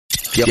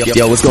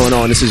Yo, what's going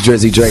on? This is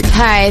Drizzy Drake.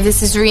 Hi,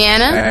 this is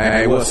Rihanna.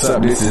 Hey, what's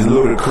up? This is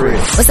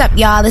Ludacris. What's up,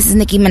 y'all? This is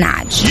Nicki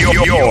Minaj.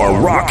 You're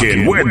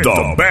rocking with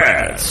the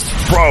best.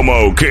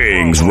 Promo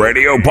Kings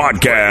Radio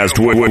Podcast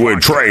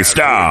with Trey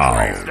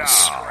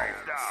Styles.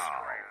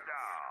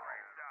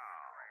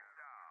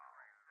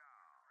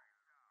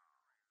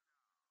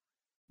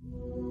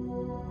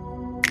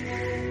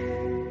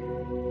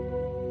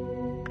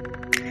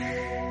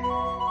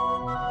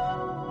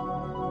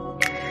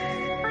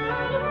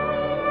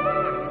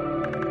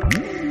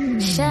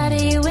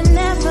 Shawty, you would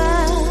never,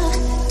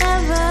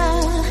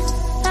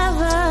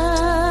 ever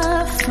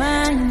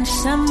find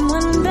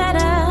someone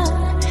better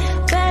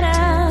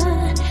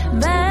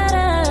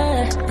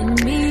than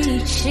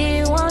me.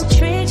 She won't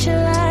treat you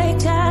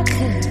like I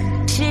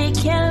could. She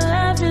can't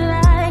love you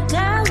like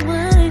I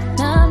would,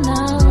 no.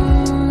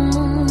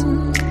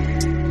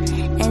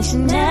 And she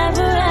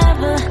never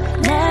ever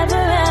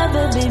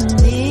be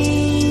me.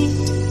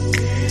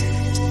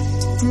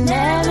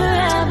 Never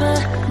ever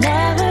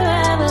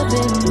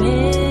be me.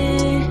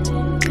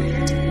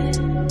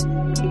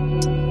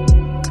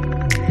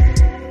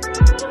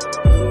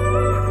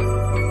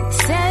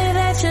 Say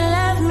that you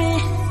love me,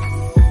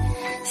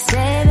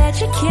 say that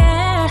you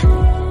care.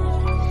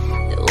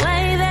 The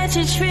way that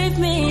you treat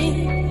me,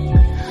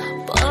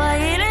 boy,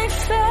 it ain't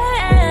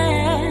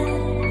fair.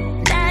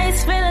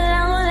 Nights been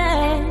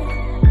lonely,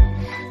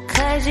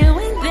 'cause you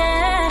ain't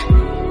there.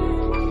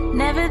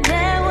 Never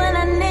there when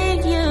I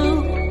need you.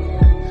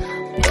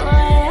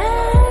 Boy,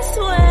 I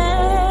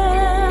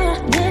swear,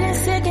 getting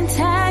sick and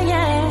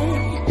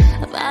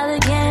tired of all the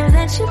games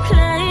that you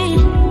play.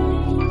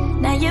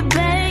 Now you're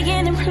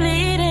begging and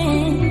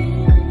pleading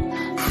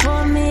for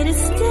me to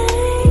stay.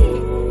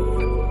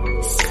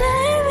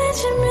 Say that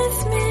you miss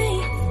me,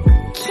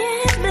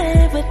 can't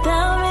live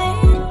without me.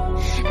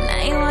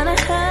 Now you wanna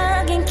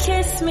hug and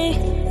kiss me.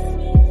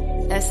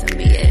 That's some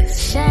BS.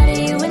 Shawty,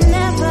 you would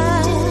never,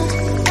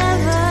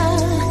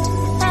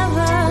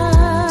 ever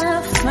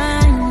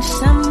find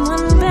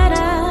someone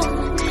better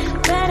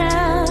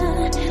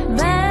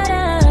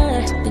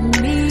than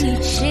me.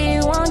 She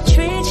won't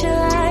treat you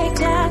like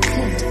I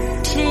could.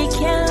 She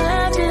can't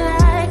love you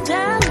like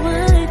I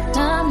would,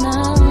 no.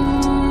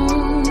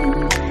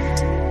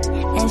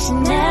 And she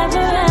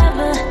never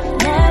ever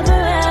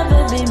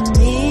be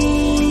me.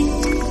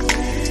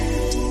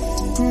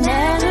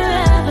 Never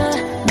ever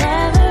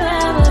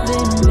be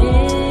me.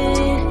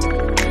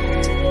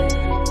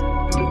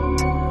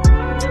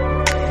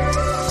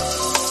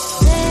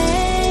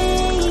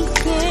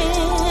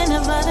 Thinking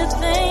of all the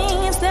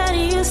things that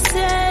you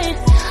said,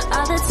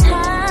 all the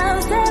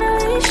times that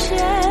we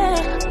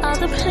shared, all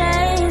the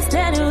plays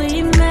that we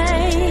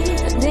made.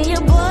 Then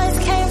your boys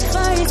came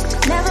first,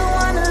 never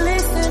wanna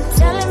listen,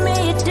 telling me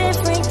you're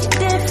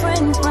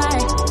different,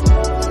 right?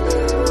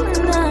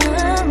 No.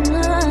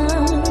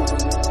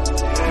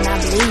 And I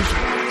believe you.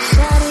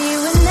 Shawty, you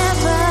would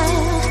never,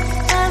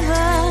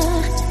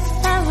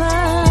 ever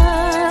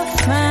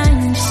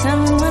find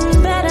someone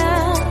better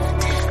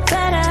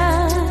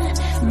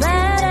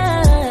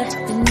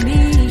than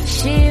me.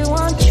 She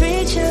won't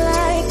treat you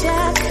like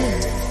I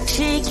could.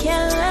 She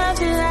can't love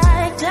you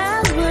like I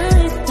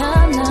would,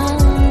 no.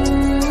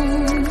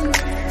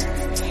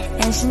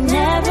 And she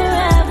never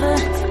ever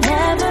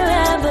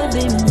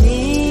be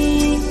me.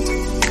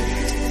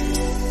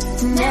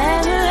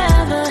 Never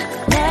ever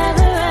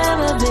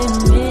be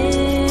me.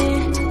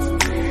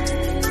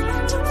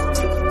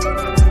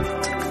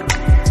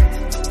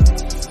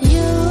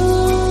 You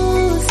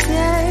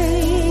say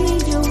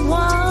you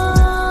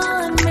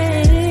want me.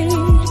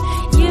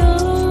 You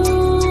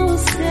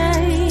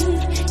say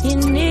you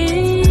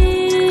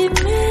need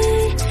me,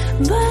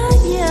 but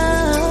you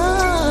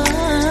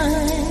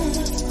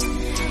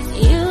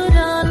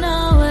don't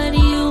know what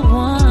you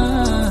want.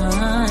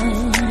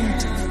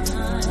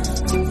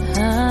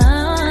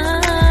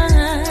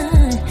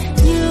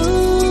 You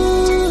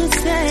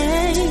say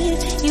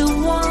you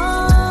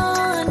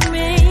want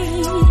me.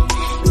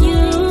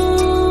 You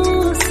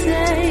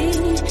say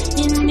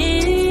you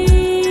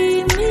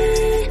need me,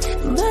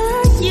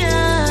 but you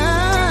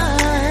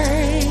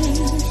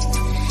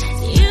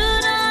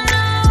don't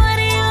know what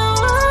you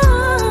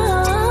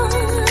want.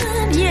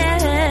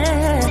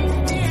 Yeah.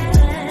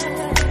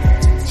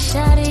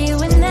 Shawty, you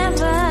would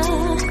never,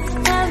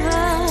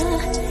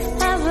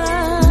 ever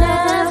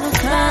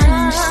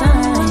find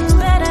someone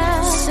better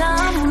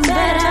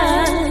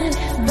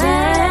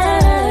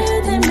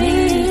than me.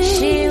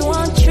 She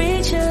won't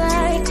treat you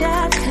like I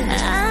could.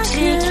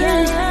 She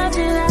can't love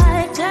you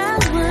like I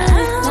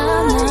would,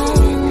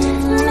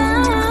 no.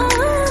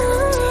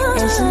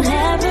 And she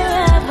never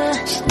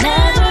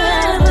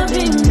ever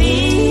be me.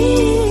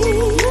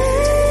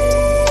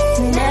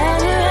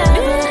 Never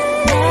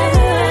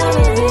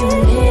ever be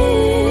me.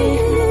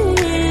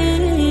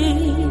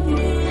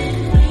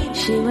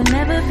 She would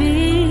never be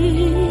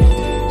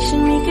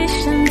Shamika,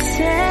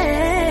 Chantae.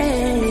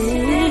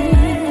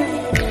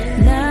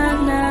 Nah.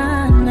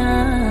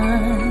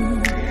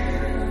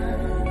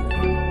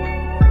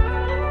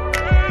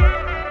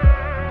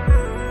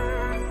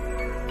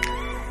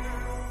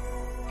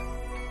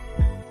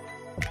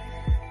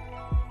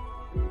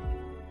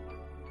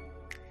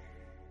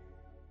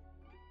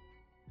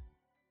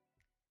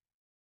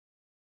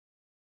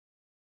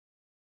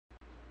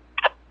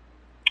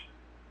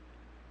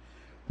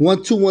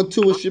 1 2 1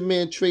 2. It's your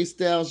man Trey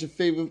Styles, your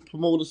favorite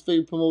promoter.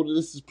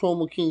 This is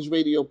Promo Kings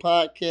Radio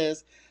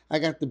Podcast. I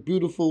got the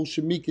beautiful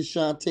Shamika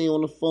Chantae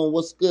on the phone.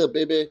 What's good,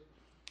 baby?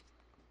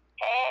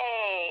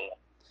 Hey.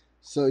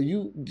 So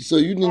you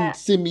didn't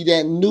send me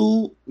that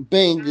new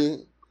banger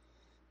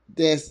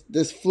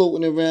that's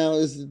floating around.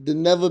 Is it the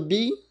Never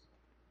Be?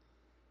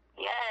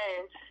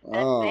 Yes.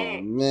 Oh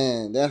it.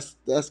 man, that's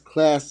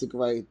classic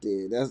right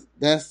there.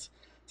 That's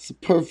a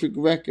perfect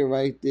record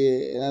right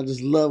there, and I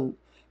just love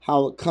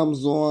how it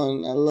comes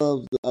on. I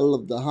love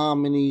the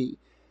harmony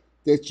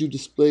that you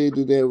displayed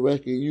to that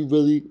record. You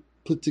really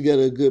put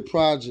together a good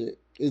project.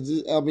 Is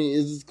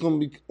this gonna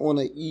be on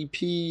an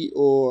EP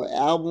or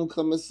album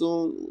coming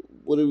soon?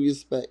 What do we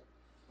expect?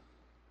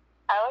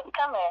 Oh, it's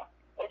coming.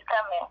 It's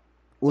coming.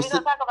 We don't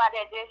talk about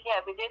that just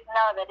yet, but just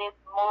know that it's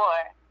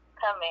more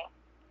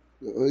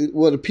coming.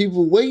 Well, the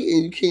people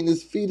waiting. You can't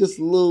just feed us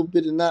a little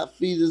bit and not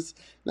feed us,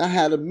 not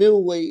have the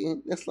meal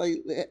waiting. That's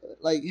like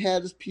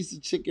have this piece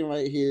of chicken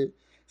right here.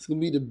 It's gonna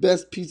be the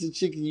best piece of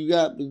chicken you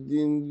got, but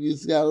then you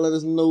just gotta let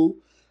us know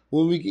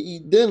when we can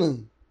eat dinner.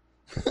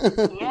 Yeah, now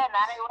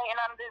they waiting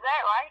on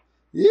dessert, right?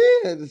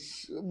 Yeah,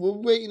 we're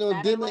waiting on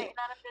now dinner.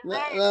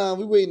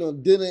 We're waiting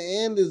on dinner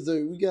and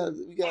dessert. We got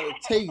a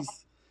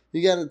taste.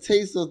 We got a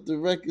taste of the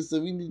record,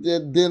 so we need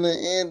that dinner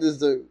and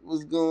dessert.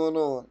 What's going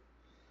on?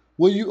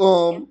 Where you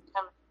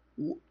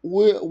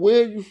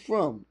where are you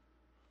from?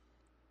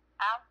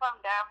 I'm from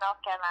Durham,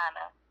 North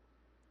Carolina.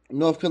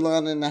 North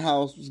Carolina in the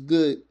house was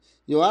good.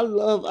 Yo, I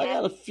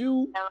got a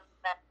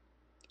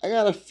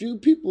few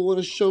people on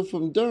the show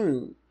from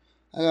Durham.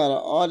 I got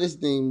an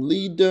artist named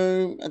Lee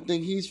Durham. I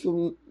think he's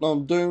from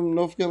Durham,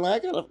 North Carolina. I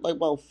got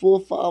about 4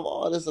 or 5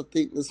 artists I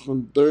think that's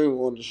from Durham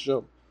on the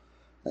show.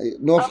 Like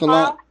North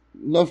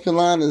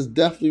Carolina is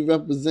definitely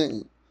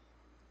representing.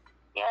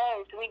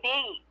 Yes, we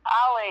did.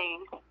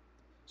 Always.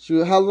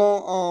 Sure. How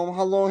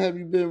long have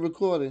you been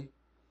recording?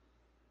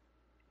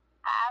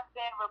 I've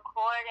been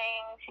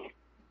recording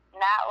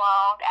not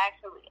long.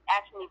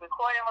 Actually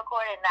recording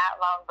not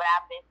long, but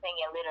I've been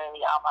singing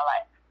literally all my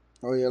life.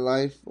 All your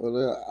life?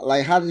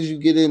 Like, how did you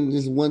get in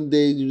this one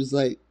day? You was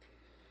like,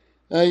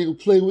 I can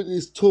play with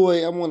this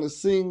toy. I want to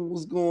sing.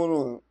 What's going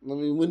on? I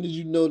mean, when did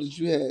you know that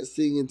you had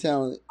singing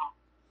talent?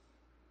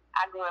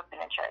 I grew up in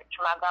a church.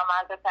 My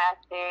grandma's a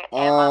pastor,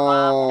 and my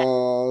mom.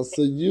 Oh,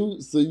 so you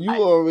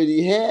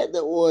already had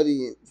the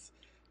audience.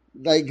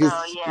 Like,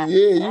 yeah,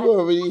 you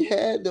already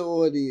had the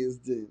audience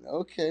then.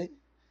 Okay,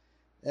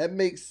 that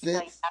makes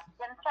sense. So, I was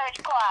in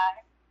church choir.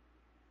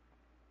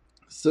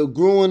 So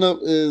growing up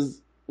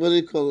is what do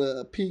they call it?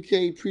 A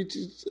PK preacher?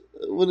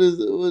 What is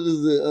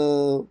it?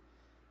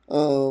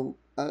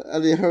 I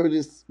didn't heard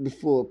this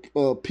before.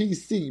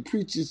 PC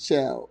preacher's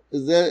child.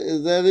 Is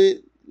that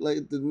it?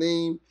 Like the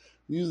name.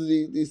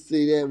 Usually they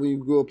say that when you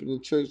grow up in the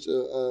church,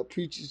 a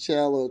preacher's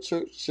child or a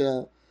church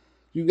child.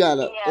 You got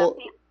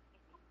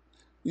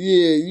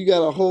you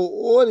got a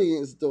whole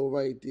audience though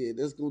right there.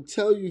 That's gonna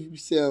tell you if you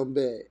sound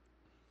bad.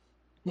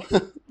 Yes,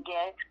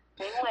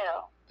 they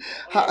will.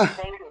 Yes,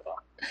 they will.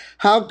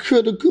 How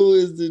critical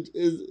is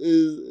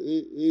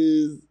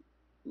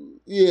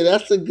yeah,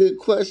 that's a good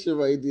question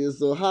right there.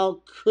 So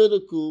how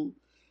critical,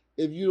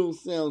 if you don't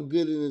sound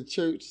good in the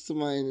church,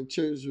 somebody in the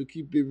church will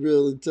keep it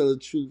real and tell the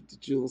truth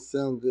that you don't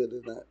sound good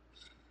or not?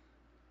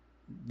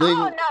 I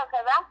don't know,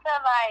 because I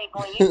feel like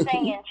when you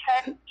sing in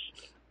church,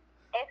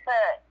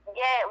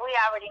 we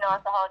already know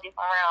it's a whole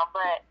different realm,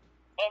 but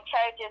in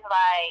church it's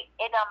like,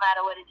 it don't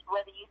matter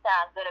whether you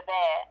sound good or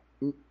bad.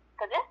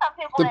 Because there's some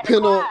people in the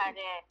choir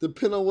that...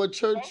 Depend on what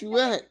church you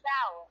at.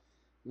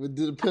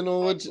 Depend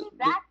on what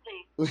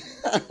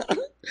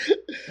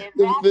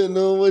Depending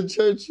on what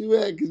church you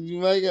at, because you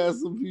might got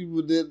some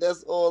people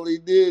that's all they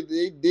did.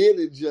 They did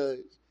a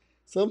judge.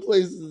 Some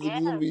places are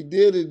gonna be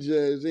there to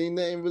judge. Ain't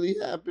nothing really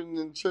happening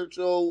in church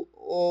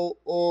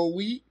all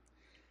week.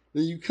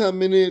 Then you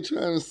come in there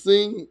trying to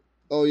sing.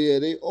 Oh yeah,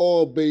 they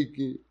all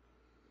baking.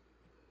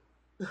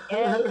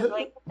 Yeah, because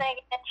when you sing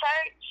in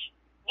church,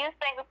 you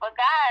singing for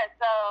God,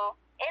 so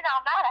it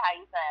don't matter how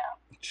you sound.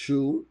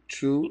 True.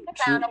 You can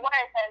sound the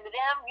worst, and to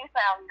them, you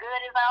sound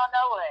good as I don't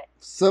know what.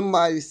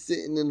 Somebody's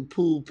sitting in the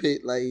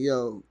pulpit like,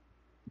 yo,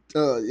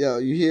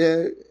 you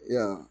hear?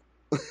 Yo.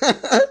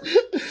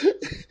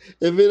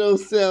 If it don't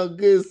sound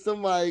good,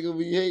 somebody gonna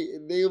be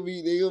hating. They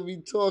gonna be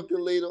talking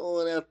later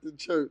on after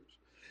church,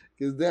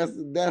 because that's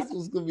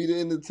what's gonna be the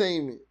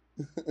entertainment.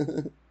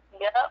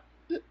 Yep.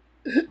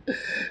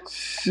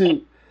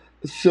 Shoot.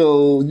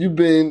 So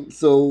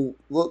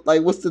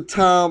what's the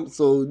time?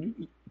 So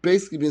you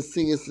basically been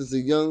singing since a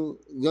young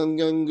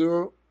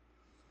girl.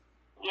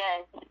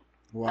 Yes.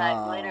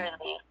 Wow. Like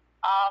literally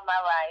all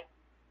my life.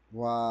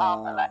 Wow.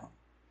 All my life.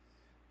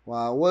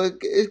 Wow. Well,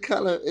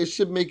 it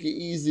should make it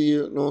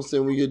easier, you know what I'm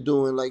saying, when you're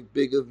doing like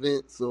big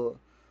events or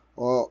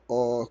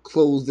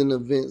closing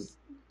events,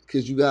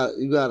 because you got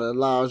a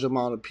large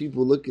amount of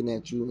people looking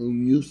at you and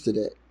you're used to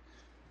that.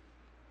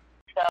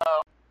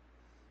 So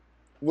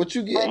what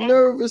you getting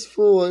nervous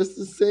for? It's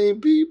the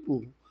same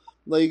people.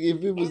 Like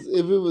if it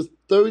was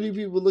 30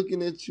 people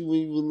looking at you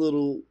when you were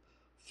little,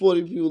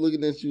 40 people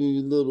looking at you and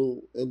you're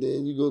little, and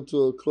then you go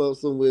to a club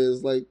somewhere,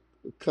 it's like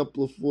a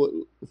couple of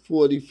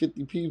 40,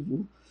 50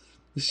 people.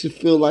 It should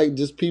feel like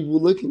just people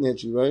looking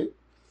at you, right?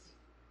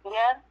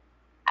 Yeah.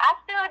 I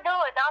still do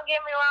it, don't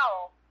get me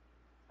wrong.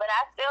 But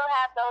I still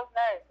have those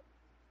nerves.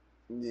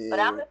 Yeah. But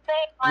I'm going to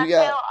take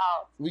myself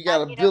off. We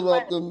got to build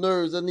up them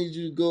nerves. I need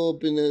you to go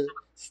up in a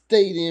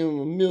stadium,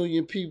 1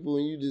 million people,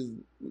 and you just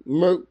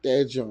murk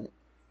that joint.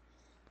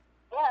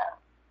 Yeah.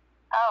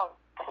 Oh,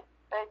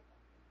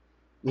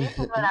 this is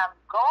what I'm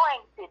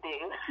going to do.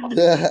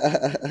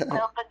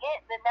 So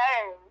forget the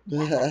nerves. The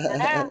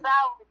nerves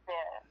always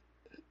there.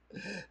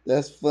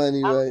 That's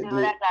funny, I'm right do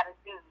what I gotta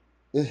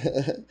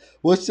do.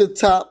 What's your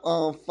top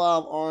 5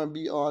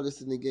 R&B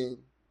artists in the game?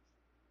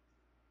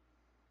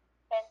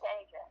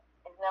 Fantasia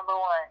is number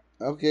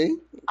 1. Okay.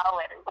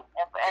 Always and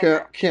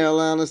forever.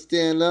 Carolina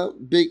stand up,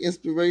 big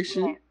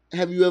inspiration. Yes.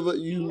 Have you ever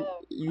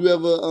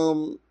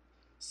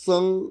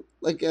sung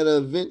like at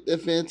an event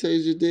that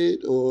Fantasia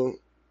did or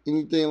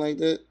anything like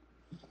that?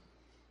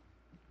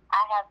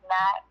 I have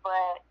not,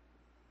 but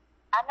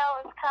I know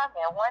it's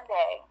coming one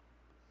day.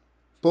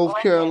 Both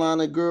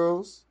Carolina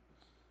girls?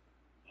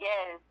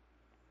 Yes.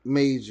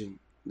 Major.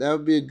 That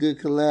would be a good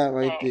collab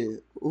right there.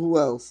 Who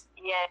else?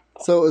 Yes.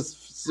 So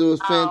it's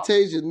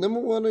Fantasia number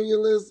 1 on your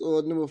list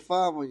or number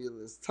 5 on your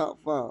list? Top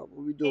 5. What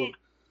we doing?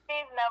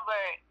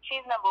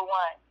 She's number 1.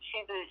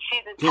 She's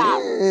the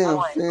top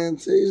one.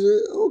 Fantasia.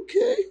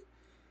 Okay.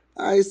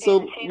 All right.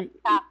 So she's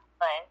top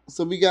one.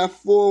 So we got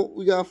 4.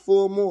 We got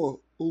 4 more.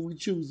 Who we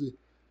choosing?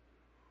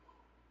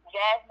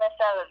 Jasmine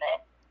Sullivan.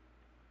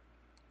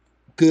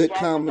 Good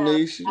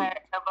combination. Her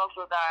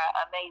vocals are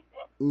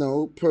amazing.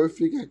 No,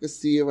 perfect. I can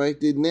see it right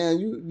there. Now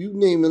you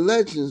naming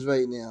legends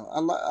right now.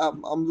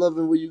 I'm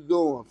loving where you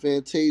going.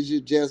 Fantasia,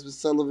 Jasmine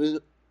Sullivan.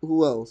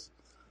 Who else?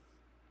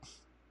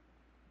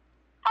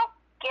 I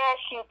guess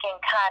you can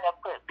kind of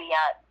put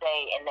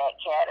Beyonce in that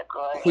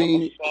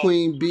category.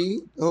 Queen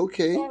B.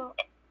 Okay. In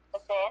a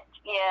sense,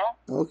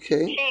 yeah.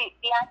 Okay.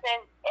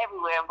 Beyonce's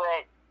everywhere,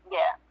 but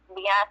yeah,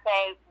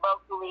 Beyonce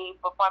vocally,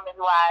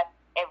 performance-wise,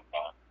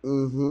 everything.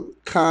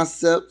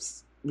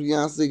 Concepts.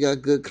 Beyonce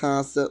got good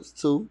concepts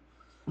too.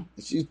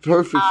 She's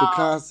perfect for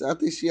concepts. I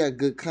think she had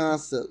good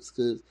concepts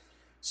because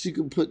she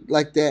could put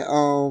like that.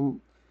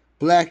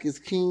 Black is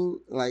King.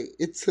 Like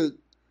it took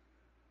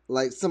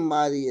like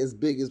somebody as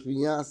big as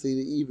Beyonce to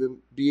even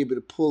be able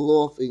to pull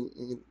off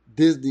and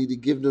Disney to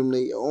give them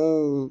their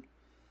own,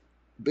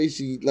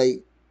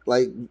 basically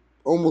like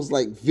almost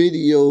like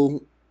video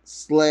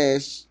 /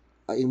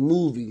 like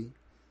movie.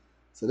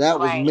 So that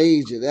was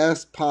major.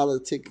 That's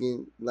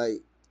politicking.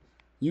 Like,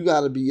 you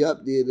got to be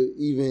up there to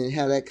even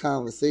have that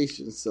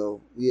conversation.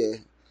 So, yeah.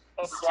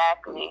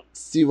 Exactly.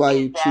 See why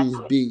you choose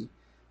B.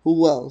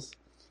 Who else?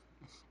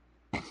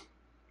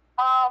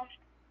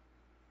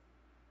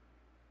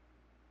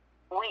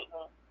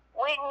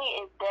 Whitney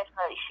is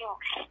definitely she.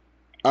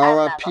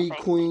 R.I.P.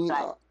 Queen.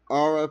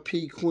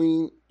 R.I.P.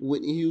 Queen.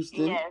 Whitney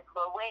Houston. Yes,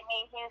 but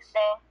Whitney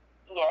Houston.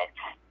 Yes,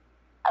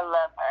 I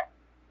love her.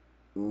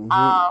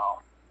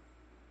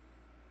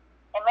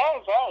 And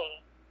Mary J.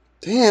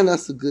 Damn,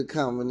 that's a good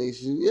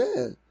combination.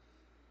 Yeah.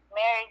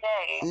 Mary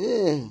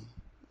J.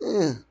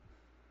 Yeah.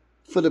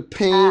 For the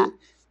pain.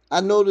 I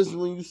noticed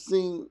when you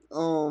sing,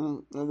 I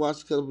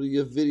watched a couple of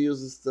your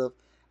videos and stuff.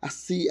 I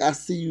see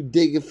you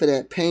digging for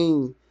that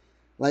pain,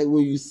 like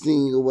when you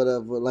sing or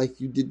whatever.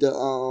 Like you did the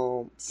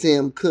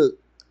Sam Cooke,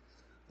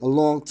 A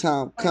Long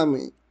Time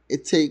Coming.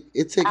 It take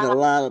a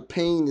lot of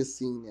pain to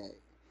sing that.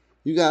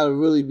 You gotta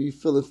really be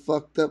feeling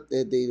fucked up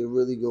that day to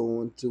really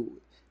go into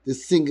it. To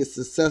sing it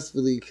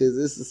successfully, because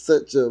this is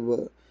such of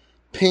a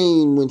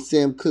pain when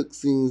Sam Cooke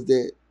sings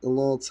that A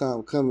Long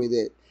Time Coming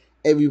that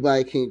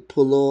everybody can't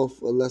pull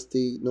off unless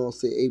they,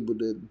 able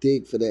to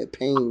dig for that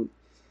pain.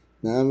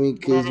 Know what I mean?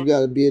 Because you got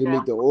to be able to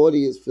make the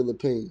audience feel the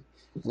pain.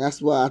 And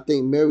that's why I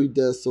think Mary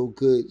does so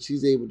good.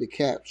 She's able to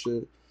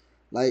capture,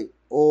 like,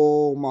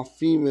 all my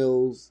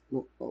females,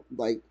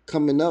 like,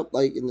 coming up,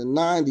 like, in the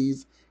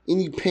 90s,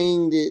 any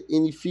pain that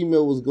any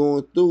female was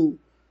going through,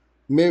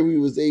 Mary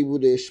was able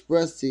to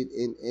express it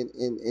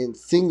and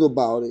sing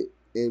about it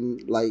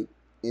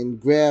and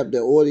grab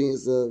the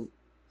audience of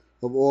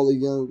all the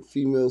young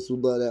females who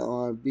love that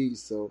R&B.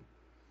 So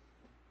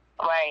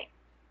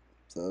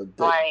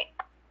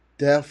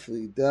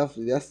definitely,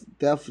 that's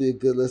definitely a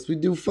good list. We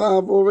do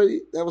 5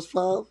 already. That was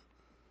 5.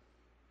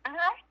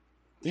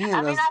 Damn,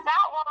 I got one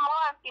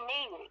more if you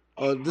need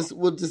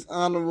it. This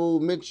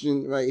honorable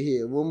mention right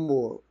here. One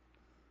more.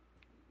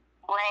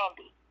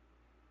 Brandy.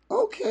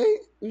 Okay,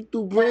 you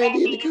threw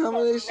Brandy in the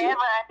combination. Never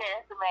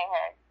underestimate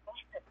her.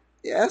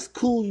 Yeah, that's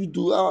cool. You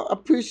do. I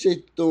appreciate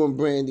you throwing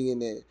Brandy in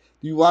there.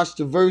 You watch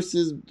the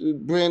verses,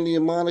 Brandy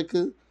and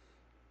Monica?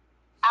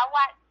 I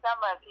watched some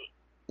of it.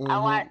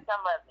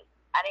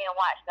 I didn't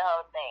watch the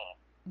whole thing.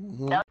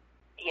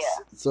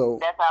 So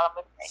that's all I'm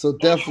gonna say. So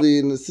definitely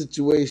in the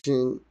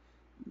situation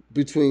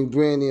between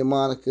Brandy and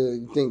Monica,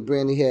 you think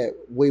Brandy had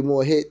way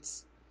more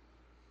hits?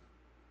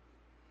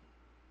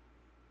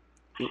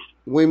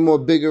 Way more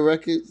bigger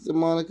records than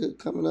Monica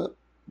coming up?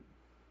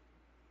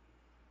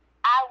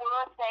 I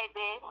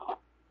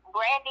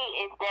Brandy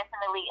is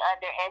definitely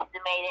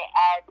underestimated,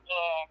 as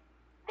in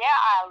there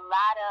are a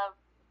lot of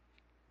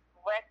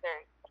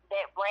records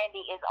that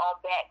Brandy is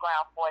on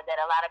background for that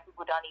a lot of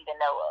people don't even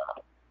know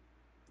of.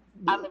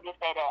 I'm gonna just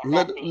say that.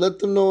 Let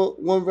them know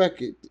one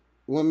record,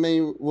 one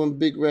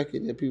big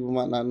record that people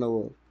might not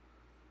know of.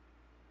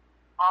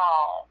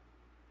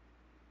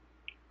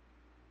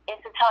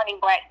 It's a Tony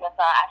Braxton song.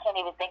 I can't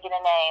even think of the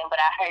name, but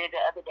I heard it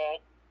the other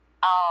day.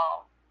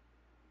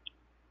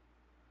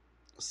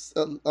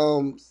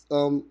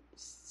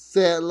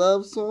 Sad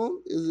love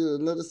song. Is it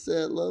another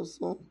sad love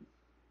song?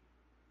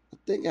 I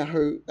think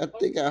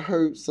I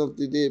heard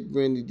something that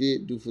Brandy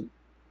did do for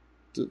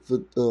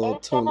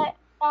Tony.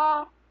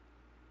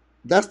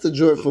 That's the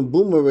joint from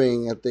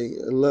Boomerang. I think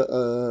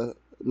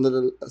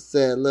another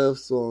sad love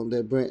song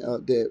that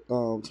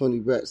Tony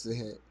Braxton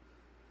had.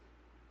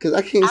 Cause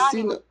I can't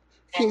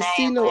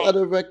see no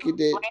other record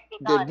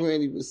that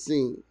Brandy was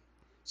singing.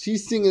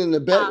 She's singing in the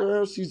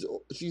background.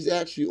 She's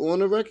actually on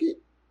the record.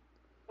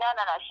 No.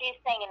 She's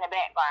singing in the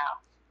background.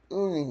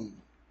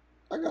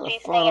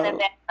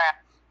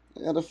 I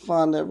gotta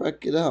find that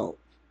record out.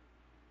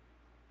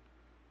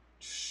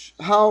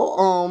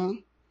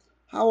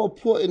 How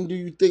important do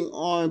you think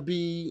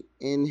R&B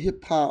and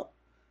hip hop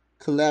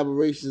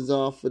collaborations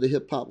are for the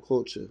hip hop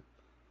culture?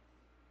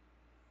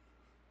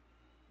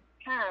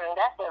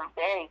 That's a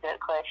very good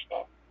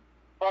question.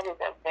 That is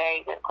a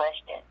very good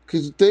question.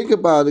 Cause you think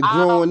about it,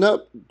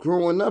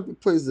 growing up,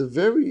 it plays a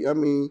very. I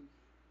mean,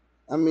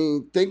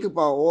 think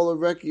about all the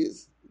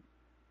records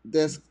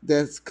that's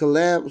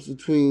collabs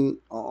between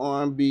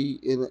R&B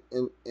and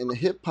the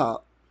hip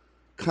hop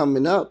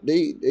coming up.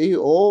 They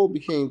all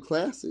became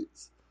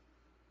classics.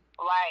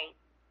 Right.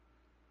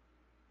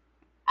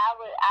 I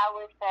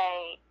would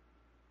say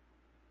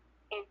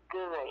it's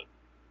good.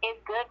 It's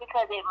good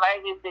because it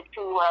merges the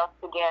two worlds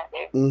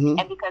together,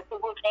 and because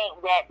people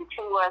think that the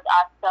two worlds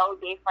are so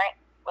different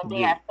when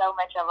they are so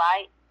much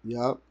alike.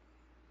 Yep.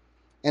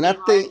 And I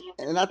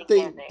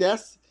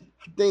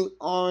think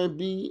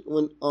R&B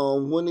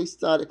when they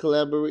started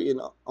collaborating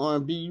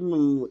R&B, you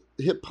remember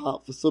hip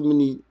hop for so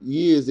many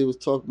years they was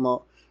talking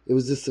about it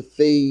was just a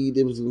fade,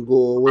 it was gonna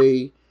go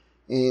away,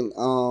 and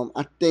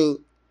I think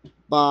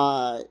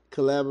by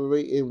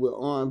collaborating with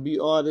R&B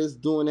artists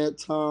during that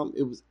time,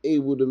 it was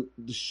able to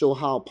show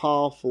how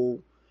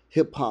powerful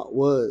hip hop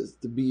was,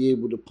 to be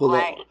able to pull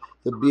up,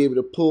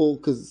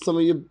 because some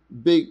of your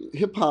big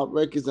hip hop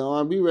records and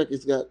R&B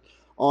records got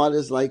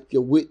artists like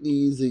your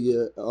Whitneys or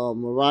your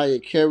Mariah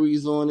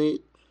Carey's on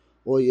it,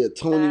 or your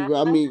Tony.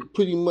 I mean,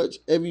 pretty much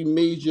every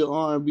major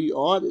R&B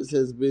artist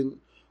has been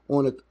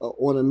on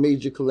a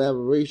major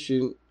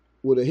collaboration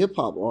with a hip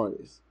hop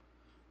artist.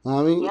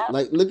 I mean,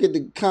 like, look at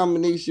the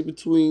combination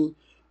between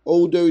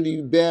Old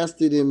Dirty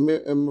Bastard and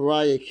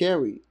Mariah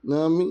Carey. You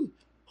know what I mean?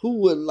 Who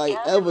would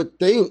ever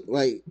think you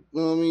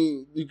know what I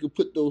mean? You could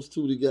put those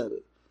two together,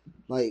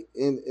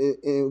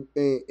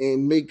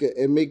 and make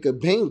a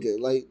banger.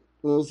 Like,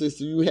 you know what I'm saying?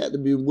 So you had to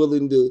be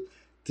willing to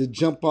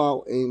jump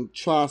out and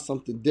try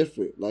something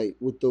different, like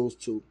with those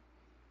two.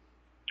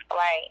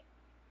 Right.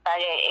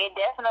 It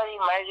definitely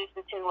merges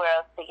the two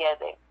worlds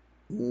together,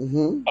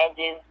 and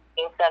just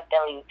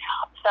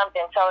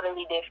something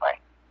totally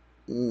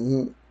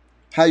different.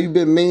 How you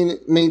been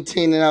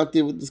maintaining out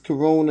there with this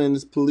corona and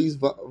this police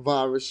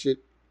virus shit,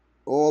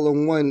 all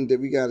in one that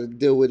we got to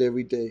deal with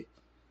every day?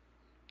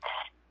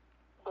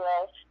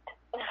 Blessed.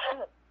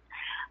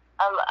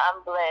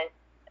 I'm blessed.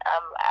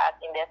 I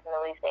can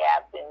definitely say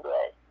I've been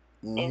blessed.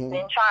 It's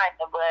been trying,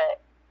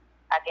 but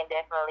I can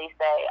definitely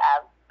say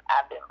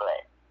I've been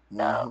blessed.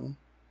 So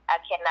I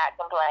cannot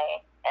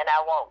complain. And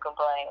I won't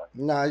complain.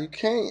 Nah, you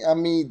can't. I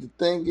mean, the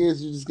thing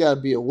is, you just gotta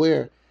be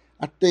aware.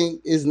 I think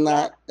it's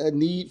not a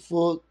need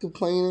for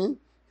complaining.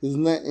 There's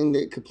nothing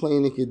that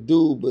complaining can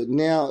do. But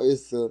now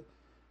it's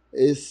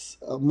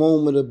a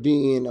moment of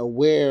being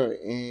aware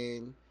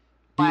and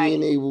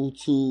being able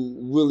to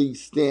really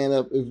stand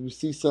up if you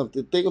see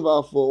something. Think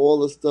about for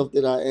all the stuff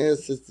that our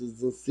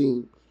ancestors have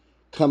seen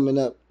coming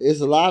up. There's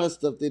a lot of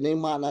stuff that they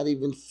might not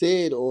even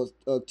said or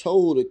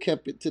told or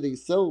kept it to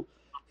themselves,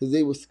 because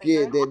they were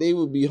scared that they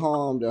would be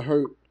harmed or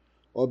hurt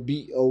or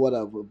beat or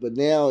whatever. But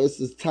now it's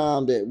this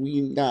time that we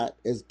not,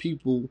 as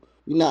people,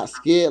 we not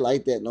scared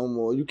like that no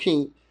more. You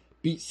can't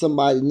beat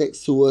somebody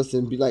next to us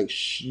and be like,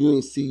 shh, you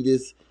ain't see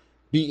this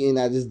beating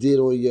I just did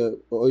on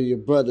your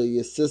brother,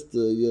 your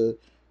sister, your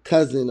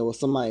cousin, or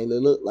somebody that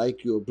look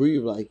like you or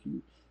breathe like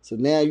you. So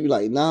now you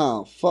like,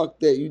 nah, fuck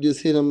that. You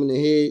just hit him in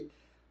the head.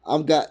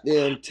 I'm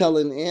goddamn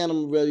telling, and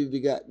I'm ready to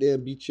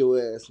goddamn beat your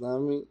ass. Know what I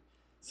mean?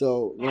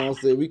 So, you know what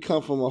I'm saying? We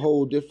come from a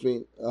whole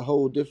different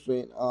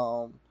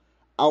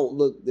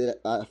outlook that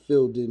I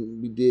feel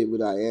we did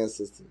with our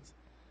ancestors.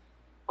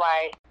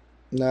 Right.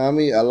 You know what I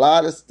mean? A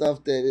lot of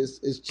stuff that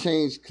is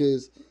changed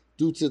because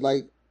due to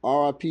like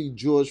R.I.P.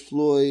 George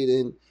Floyd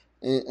and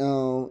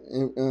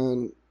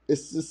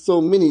it's just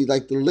so many.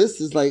 Like the list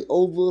is like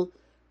over.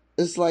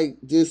 It's like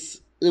this.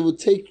 It would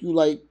take you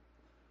like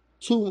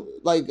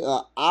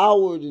an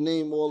hour to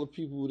name all the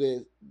people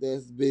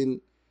that's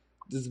been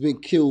that's been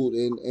killed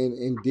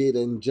and did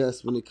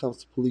unjust when it comes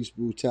to police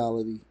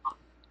brutality.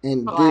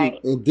 And Right.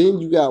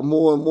 then you got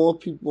more and more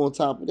people on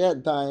top of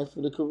that dying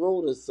for the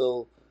corona.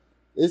 So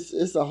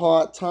it's a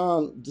hard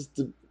time just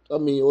to. I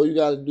mean, all you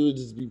got to do is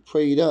just be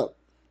prayed up.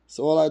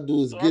 So all I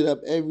do is get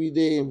up every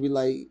day and be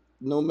like,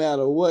 no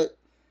matter what,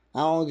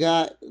 I don't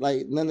got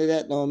like none of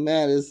that don't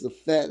matter. It's the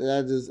fact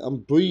that I'm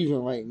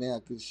breathing right now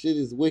because shit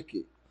is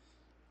wicked.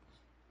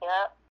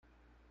 Yep.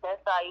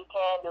 That's all you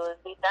can do is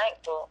be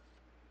thankful.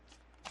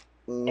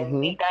 Just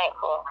be Mm-hmm.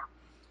 thankful.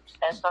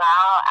 That's why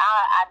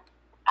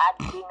I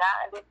do not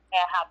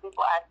understand how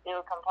people are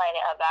still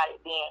complaining about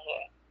it being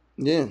here.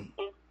 Yeah.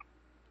 Just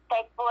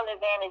take full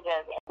advantage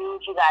of it. Do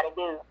what you got to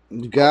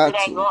do. You got It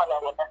ain't going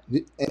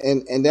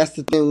nowhere. And that's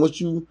the thing. What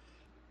you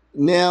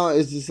now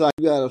it's just like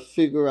you gotta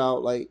figure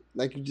out like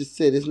you just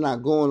said, it's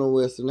not going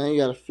nowhere. So now you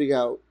gotta figure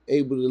out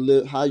able to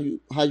live how you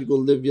gonna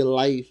live your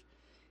life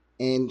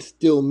and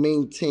still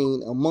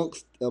maintain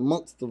amongst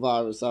the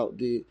virus out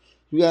there.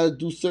 You gotta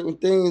do certain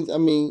things. I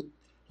mean,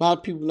 a lot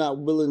of people not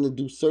willing to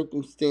do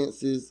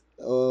circumstances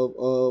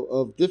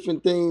of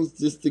different things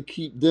just to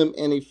keep them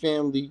and a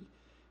family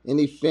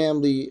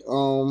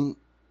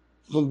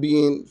from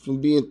being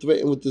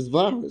threatened with this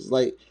virus.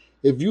 Like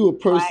if you a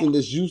person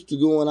that's used to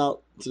going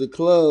out to the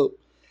club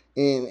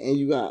and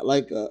you got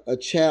like a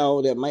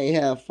child that might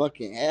have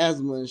fucking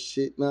asthma and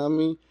shit, know what I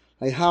mean?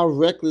 Like how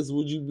reckless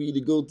would you be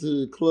to go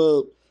to the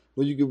club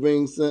when you could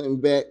bring something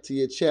back to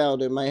your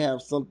child that might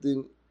have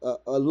something a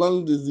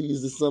lung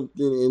disease or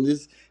something,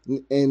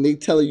 and they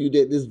tell you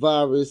that this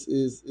virus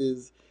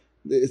is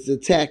it's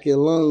attacking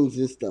lungs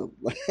and stuff.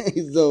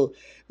 So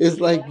it's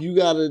like you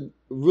gotta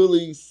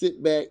really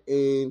sit back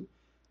and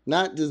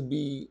not just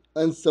be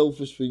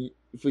unselfish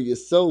for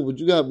yourself, but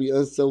you gotta be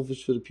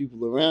unselfish for the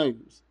people around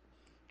you.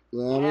 You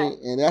know what I mean?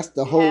 And that's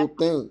the whole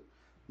thing. You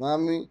know what I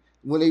mean?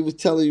 When they was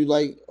telling you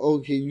like,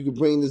 okay, you could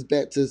bring this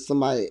back to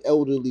somebody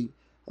elderly.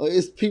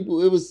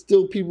 It was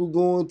still people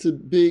going to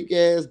big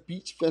ass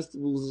beach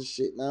festivals and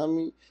shit. You know what I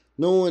mean?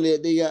 Knowing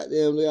that they got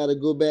to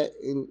go back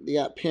and they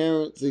got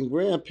parents and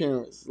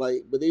grandparents,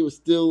 like, but they were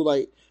still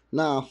like,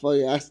 nah, fuck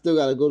it, I still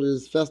gotta go to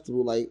this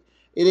festival. Like,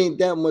 it ain't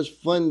that much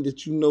fun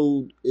that you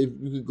know if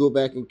you could go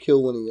back and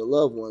kill one of your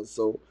loved ones.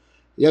 So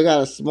y'all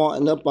gotta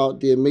smarten up out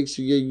there. Make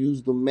sure you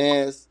use the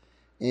mask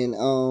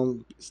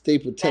and stay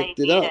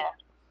protected up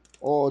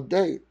all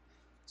day.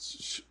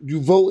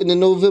 You voting in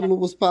November?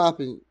 Was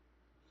popping?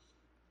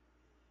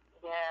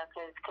 Yeah,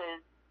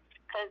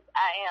 cause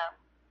I am.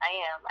 I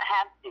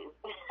have to.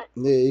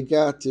 Yeah, you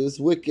got to. It's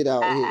wicked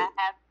out here. I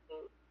have to.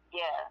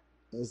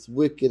 Yeah. It's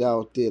wicked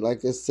out there.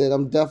 Like I said,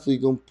 I'm definitely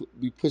gonna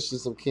be pushing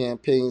some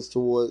campaigns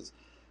towards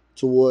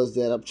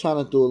that. I'm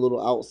trying to do a little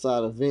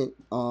outside event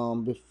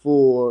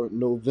before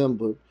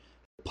November.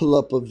 Pull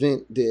up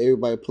event that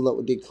everybody pull up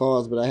with their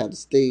cars, but I have the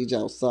stage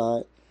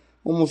outside,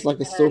 almost like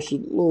a social,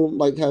 little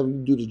like how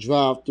you do the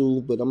drive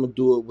through. But I'm gonna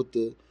do it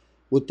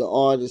with the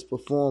artists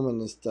performing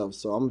and stuff.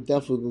 So I'm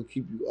definitely gonna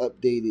keep you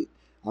updated.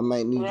 I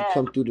might need to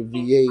come through the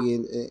VA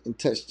and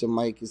touch the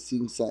mic and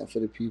sing something for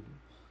the people.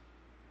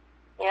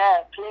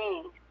 Yeah,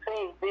 please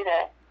do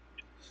that.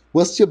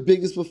 What's your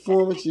biggest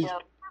performance?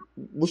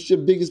 What's your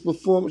biggest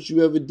performance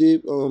you ever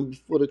did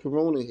before the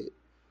corona hit?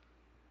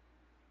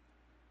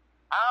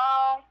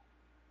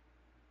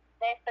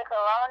 Since the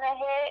corona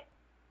hit,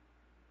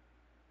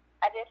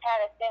 I just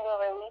had a single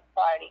release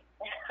party.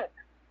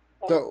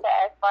 So,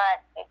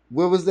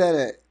 where was that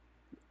at?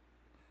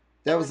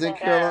 That was in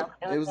Carolina.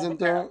 It was in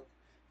Durham.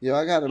 Yo,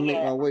 I gotta make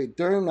my way.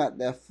 Durham not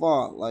that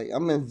far. Like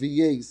I'm in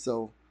VA,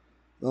 so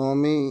you know what I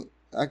mean.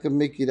 I could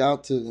make it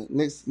out to the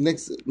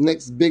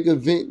next big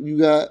event you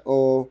got,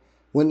 or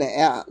when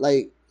the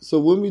like. So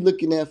when we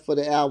looking at for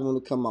the album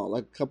to come out,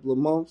 like a couple of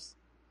months.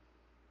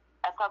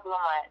 A couple of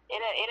months.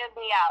 It'll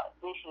be out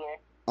this year.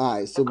 All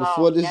right. So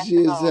before this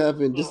year's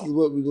happened, this is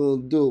what we're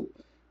gonna do.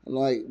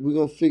 Like we're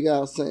gonna figure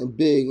out something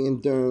big in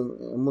Durham.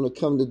 I'm gonna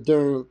come to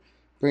Durham,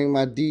 bring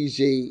my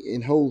DJ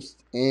and host,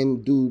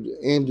 and do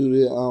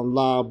the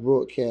live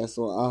broadcast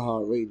on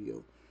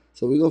iHeartRadio.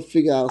 So we're gonna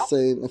figure out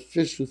something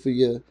official for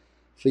your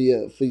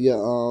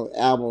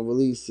album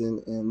release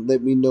and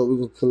let me know. We're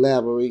gonna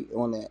collaborate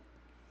on that.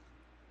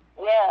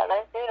 Yeah,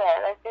 let's do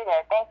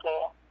that. Thank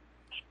you.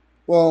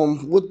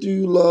 What do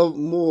you love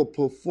more,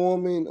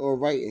 performing or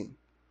writing?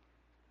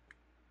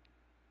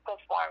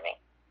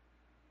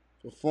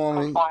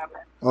 Performing.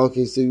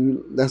 Okay,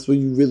 so that's where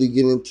you really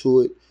get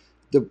into it.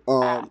 The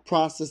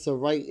process of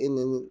writing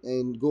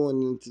and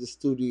going into the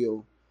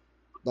studio.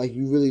 Like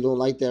you really don't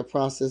like that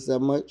process that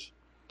much?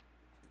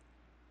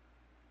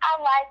 I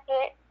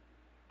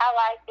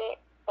like it,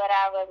 but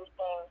I rather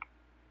sing.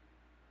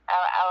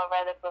 I would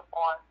rather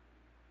perform.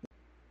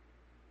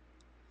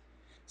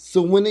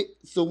 So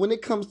when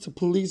it comes to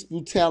police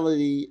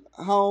brutality,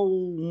 how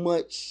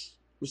much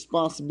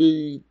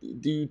responsibility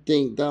do you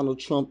think Donald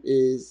Trump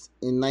is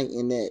in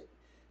that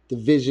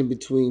division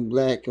between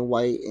black and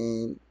white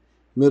and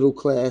middle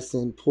class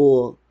and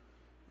poor?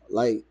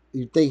 Like,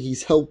 you think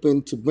he's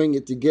helping to bring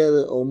it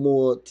together or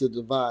more to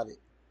divide it?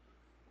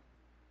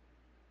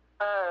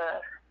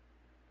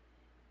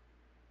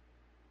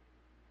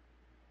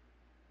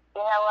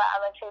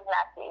 gonna choose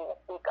not to even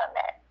speak on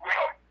that.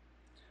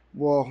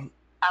 Well,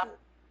 I'm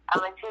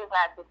gonna choose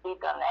not to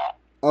speak on that.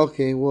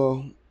 okay,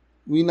 well,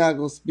 we're not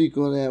gonna speak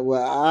on that.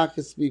 Well, I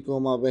can speak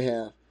on my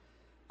behalf.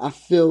 I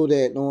feel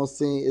that, you know what I'm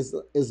saying,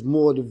 it's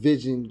more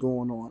division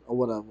going on or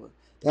whatever.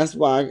 That's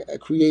why I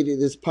created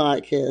this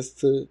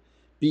podcast to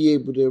be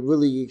able to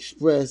really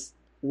express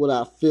what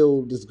I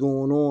feel is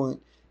going on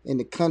in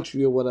the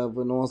country or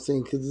whatever, you know what I'm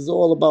saying? Because it's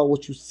all about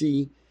what you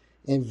see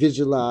and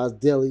visualize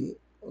daily,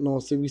 you know what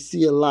I'm saying? We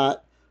see a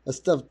lot of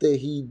stuff that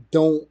he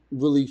don't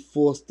really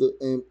foster,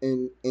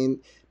 and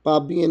by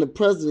being the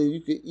president, you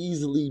could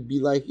easily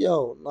be like,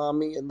 yo, know what I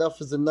mean, enough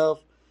is enough.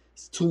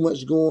 It's too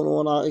much going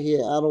on out here.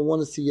 I don't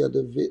want to see you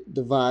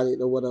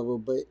divided or whatever,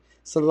 but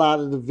it's a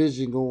lot of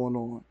division going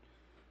on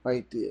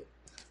right there.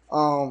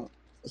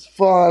 As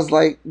far as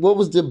like, what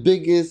was the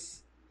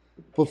biggest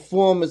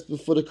performance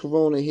before the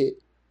corona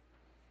hit?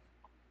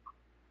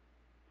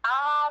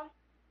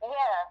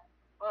 Yeah,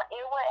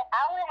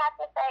 I would have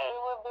to say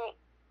it would be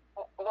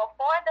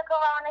before the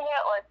corona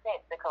hit or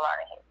since the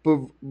corona hit.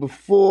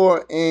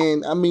 Before,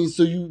 and I mean,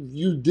 so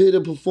you did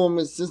a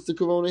performance since the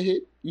corona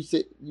hit? You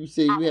said you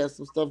had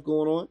some stuff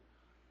going on?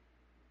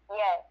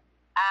 Yes.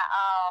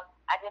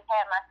 I just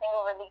had my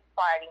single release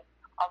party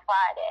on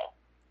Friday.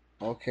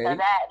 Okay. So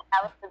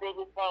that was the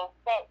biggest thing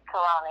since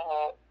corona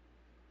hit.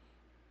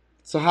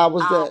 So how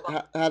was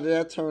that? How did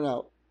that turn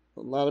out?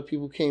 A lot of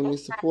people came and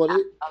supported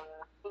it?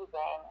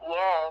 Amazing.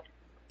 Yes.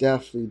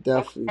 Definitely. It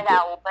turned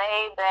out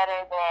way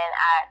better than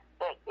I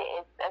expected,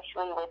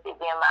 especially with it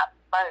being my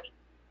first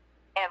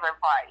ever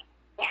party.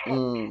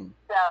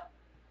 So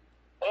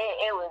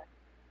it was,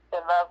 the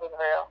love was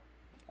real.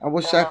 I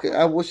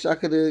wish I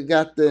could have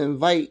got the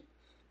invite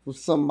from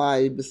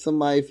somebody, but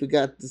somebody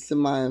forgot to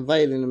send my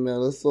invite in the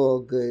mail. It's all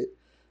good.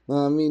 Know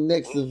what I mean?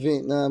 Next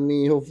event, know what I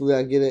mean? Hopefully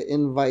I get an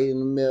invite in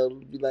the mail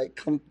to be like,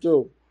 come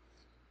through.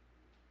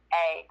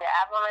 Hey, the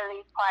album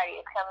release party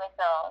is coming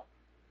soon.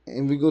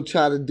 And we're going to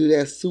try to do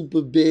that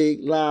super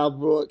big live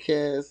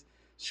broadcast,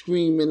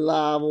 screaming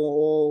live on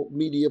all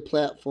media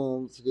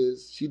platforms,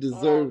 because she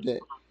deserved that.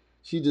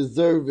 She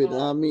deserved it, know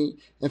what I mean?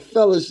 And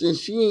fellas, and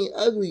she ain't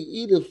ugly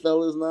either,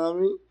 fellas, know what I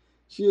mean?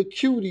 She a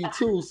cutie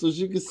too, so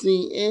she can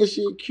sing and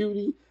she a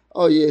cutie.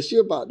 Oh yeah, she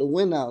about to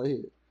win out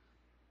here.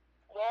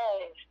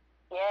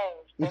 Yes.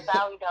 That's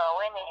how we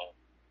doing,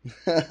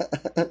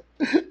 winning.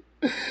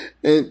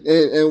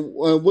 and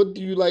what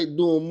do you like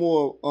doing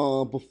more,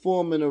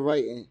 performing or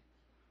writing?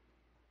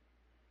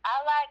 I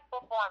like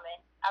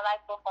performing. I like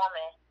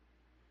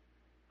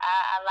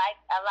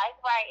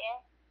writing,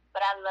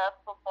 but I love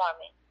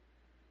performing.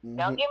 Mm-hmm.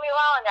 Don't get me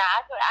wrong now.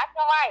 I can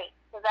write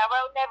because I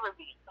wrote Never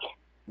Be.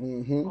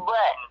 Mm-hmm.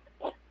 But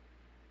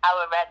I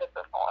would rather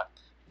perform.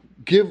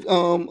 Give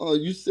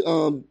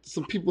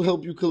some people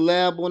help you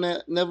collab on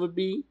that Never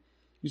Be.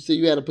 You said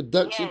you had a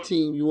production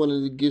team you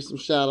wanted to give some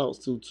shout outs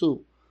to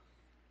too.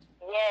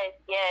 Yes.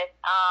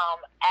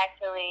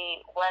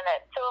 Actually,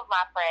 two of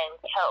my friends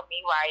helped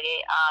me write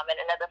it, and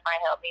another friend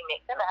helped me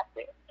mix and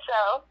master.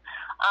 So,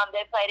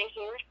 they played a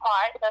huge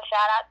part. So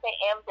shout out to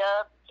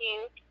MWQ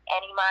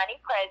and Imani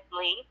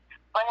Presley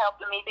for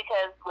helping me,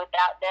 because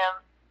without them,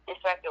 this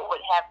record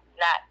would have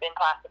not been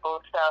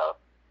possible. So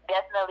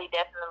definitely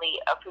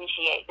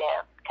appreciate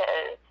them,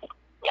 because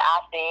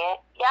y'all see it,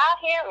 y'all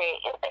hear it.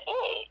 It's a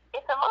hit.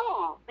 It's a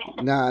move.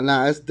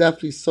 Nah, it's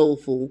definitely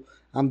soulful.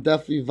 I'm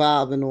definitely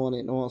vibing on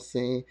it, know what I'm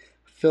saying?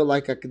 I feel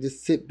like I could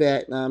just sit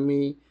back, know what I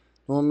mean?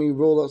 Know what I mean?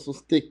 Roll up some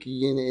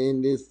sticky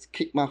and just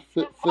kick my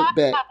foot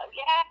back.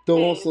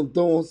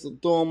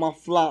 Throwing my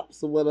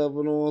flops or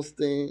whatever, know what I'm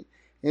saying?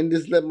 And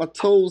just let my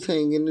toes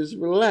hang and just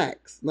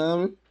relax,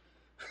 know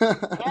what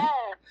I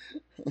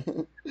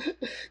mean?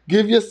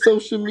 Give your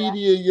social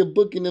media, your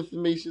booking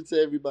information to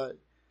everybody.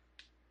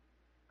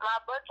 My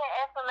booking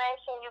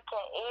information, you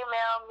can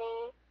email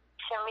me,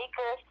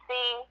 Shamika C.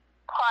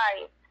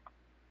 Price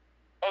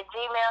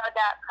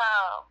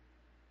 @gmail.com.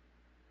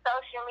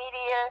 Social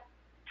media,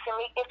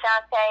 Shamika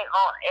Chantae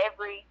on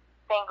every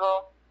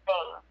single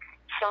thing.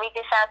 Shamika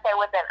Chantae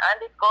with an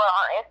underscore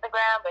on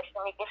Instagram, but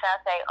Shamika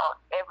Chantae on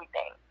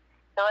everything.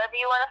 So wherever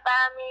you want to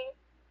find me,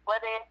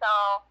 whether it's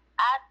on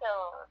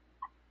iTunes,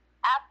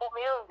 Apple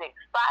Music,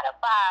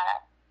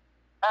 Spotify,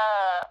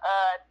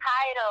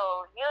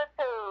 Tidal,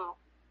 YouTube,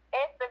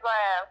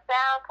 Instagram,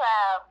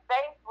 SoundCloud,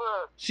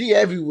 Facebook. She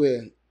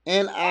everywhere.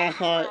 And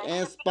iHeart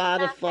and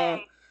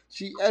Spotify.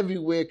 She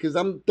everywhere, because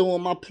I'm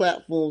throwing my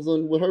platforms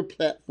on with her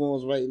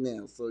platforms right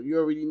now. So you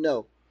already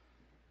know.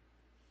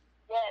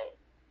 Yes.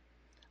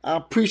 I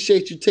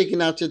appreciate you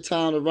taking out your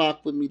time to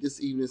rock with me this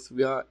evening,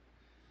 sweetheart.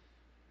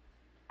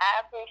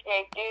 I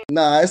appreciate you.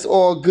 Nah, it's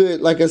all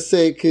good, like I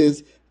said,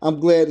 because I'm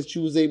glad that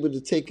you was able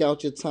to take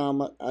out your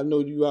time. I know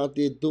you out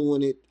there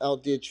doing it,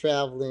 out there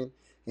traveling.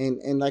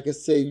 And like I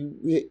said,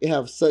 you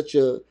have such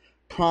a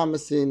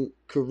promising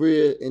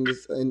career in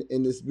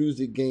this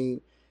music game.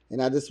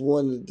 And I just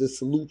wanted to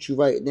salute you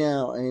right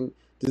now and,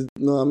 you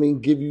know what I mean,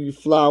 give you your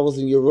flowers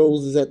and your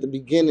roses at the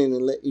beginning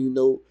and let you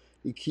know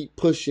you keep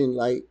pushing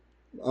like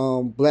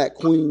Black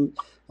Queen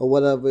or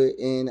whatever.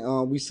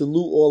 And we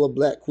salute all the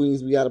black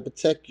queens. We got to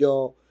protect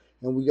y'all,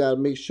 and we got to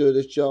make sure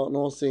that y'all, you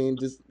know what I'm saying,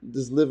 just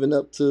living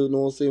up to, you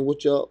know what I'm saying,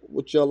 what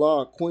y'all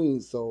are,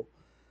 queens. So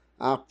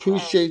I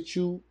appreciate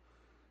you,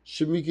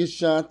 Shamika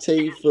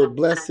Chantae, for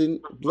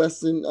blessing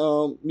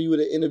me with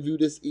an interview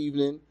this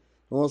evening. You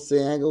know what I'm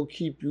saying? I ain't gonna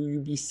keep you. You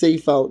be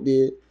safe out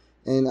there.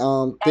 And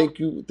thank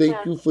you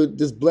for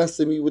just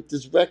blessing me with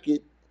this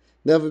record.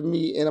 Never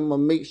Me, and I'm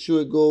gonna make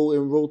sure it go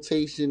in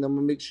rotation. I'm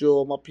gonna make sure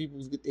all my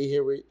peoples get to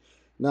hear it.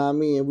 Know what I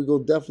mean? And we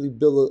gonna definitely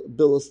build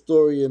a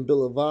story and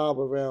build a vibe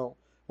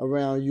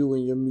around you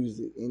and your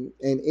music. And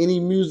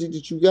any music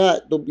that you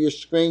got, don't be a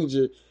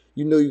stranger.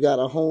 You know you got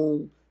a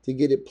home to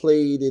get it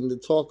played and to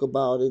talk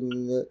about it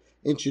and to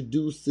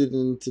introduce it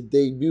and to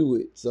debut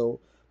it. So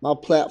my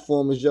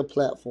platform is your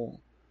platform.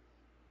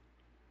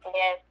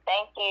 Yes,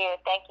 thank you.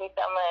 Thank you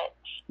so much.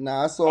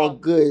 Nah, it's all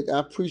good. I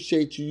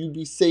appreciate you. You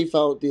be safe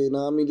out there.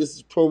 Know what I mean? This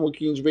is Promo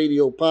Kings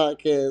Radio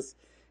Podcast.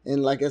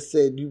 And like I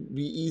said, you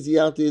be easy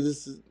out there.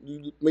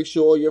 You make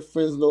sure all your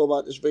friends know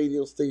about this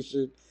radio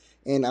station.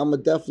 And I'm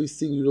going to definitely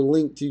send you the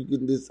link to you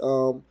can just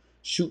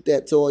shoot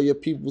that to all your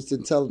people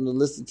and tell them to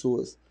listen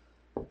to us.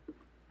 Okay.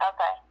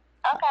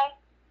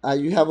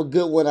 You have a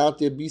good one out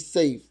there. Be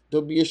safe.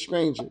 Don't be a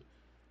stranger.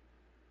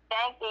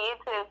 Thank you. You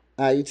too.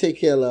 All right, you take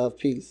care, love.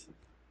 Peace.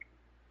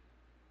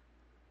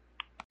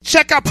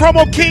 Check out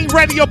Promo King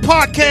Radio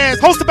Podcast,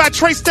 hosted by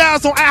Trey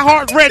Styles on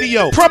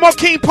iHeartRadio. Promo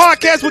King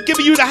Podcast will give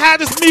you the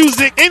hottest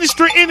music,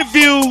 industry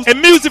interviews, and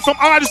music from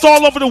artists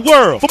all over the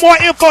world. For more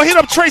info, hit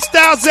up Trey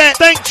Styles at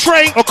Thank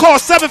Trey or call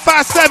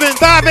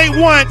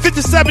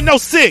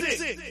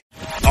 757-581-5706.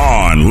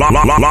 On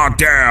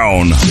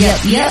lockdown. Yep.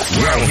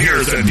 Well,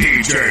 here's a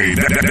DJ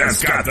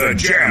that's got the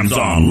jams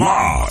on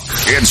lock.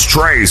 It's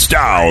Trey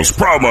Styles,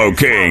 Promo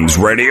Kings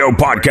Radio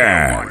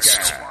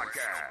Podcast.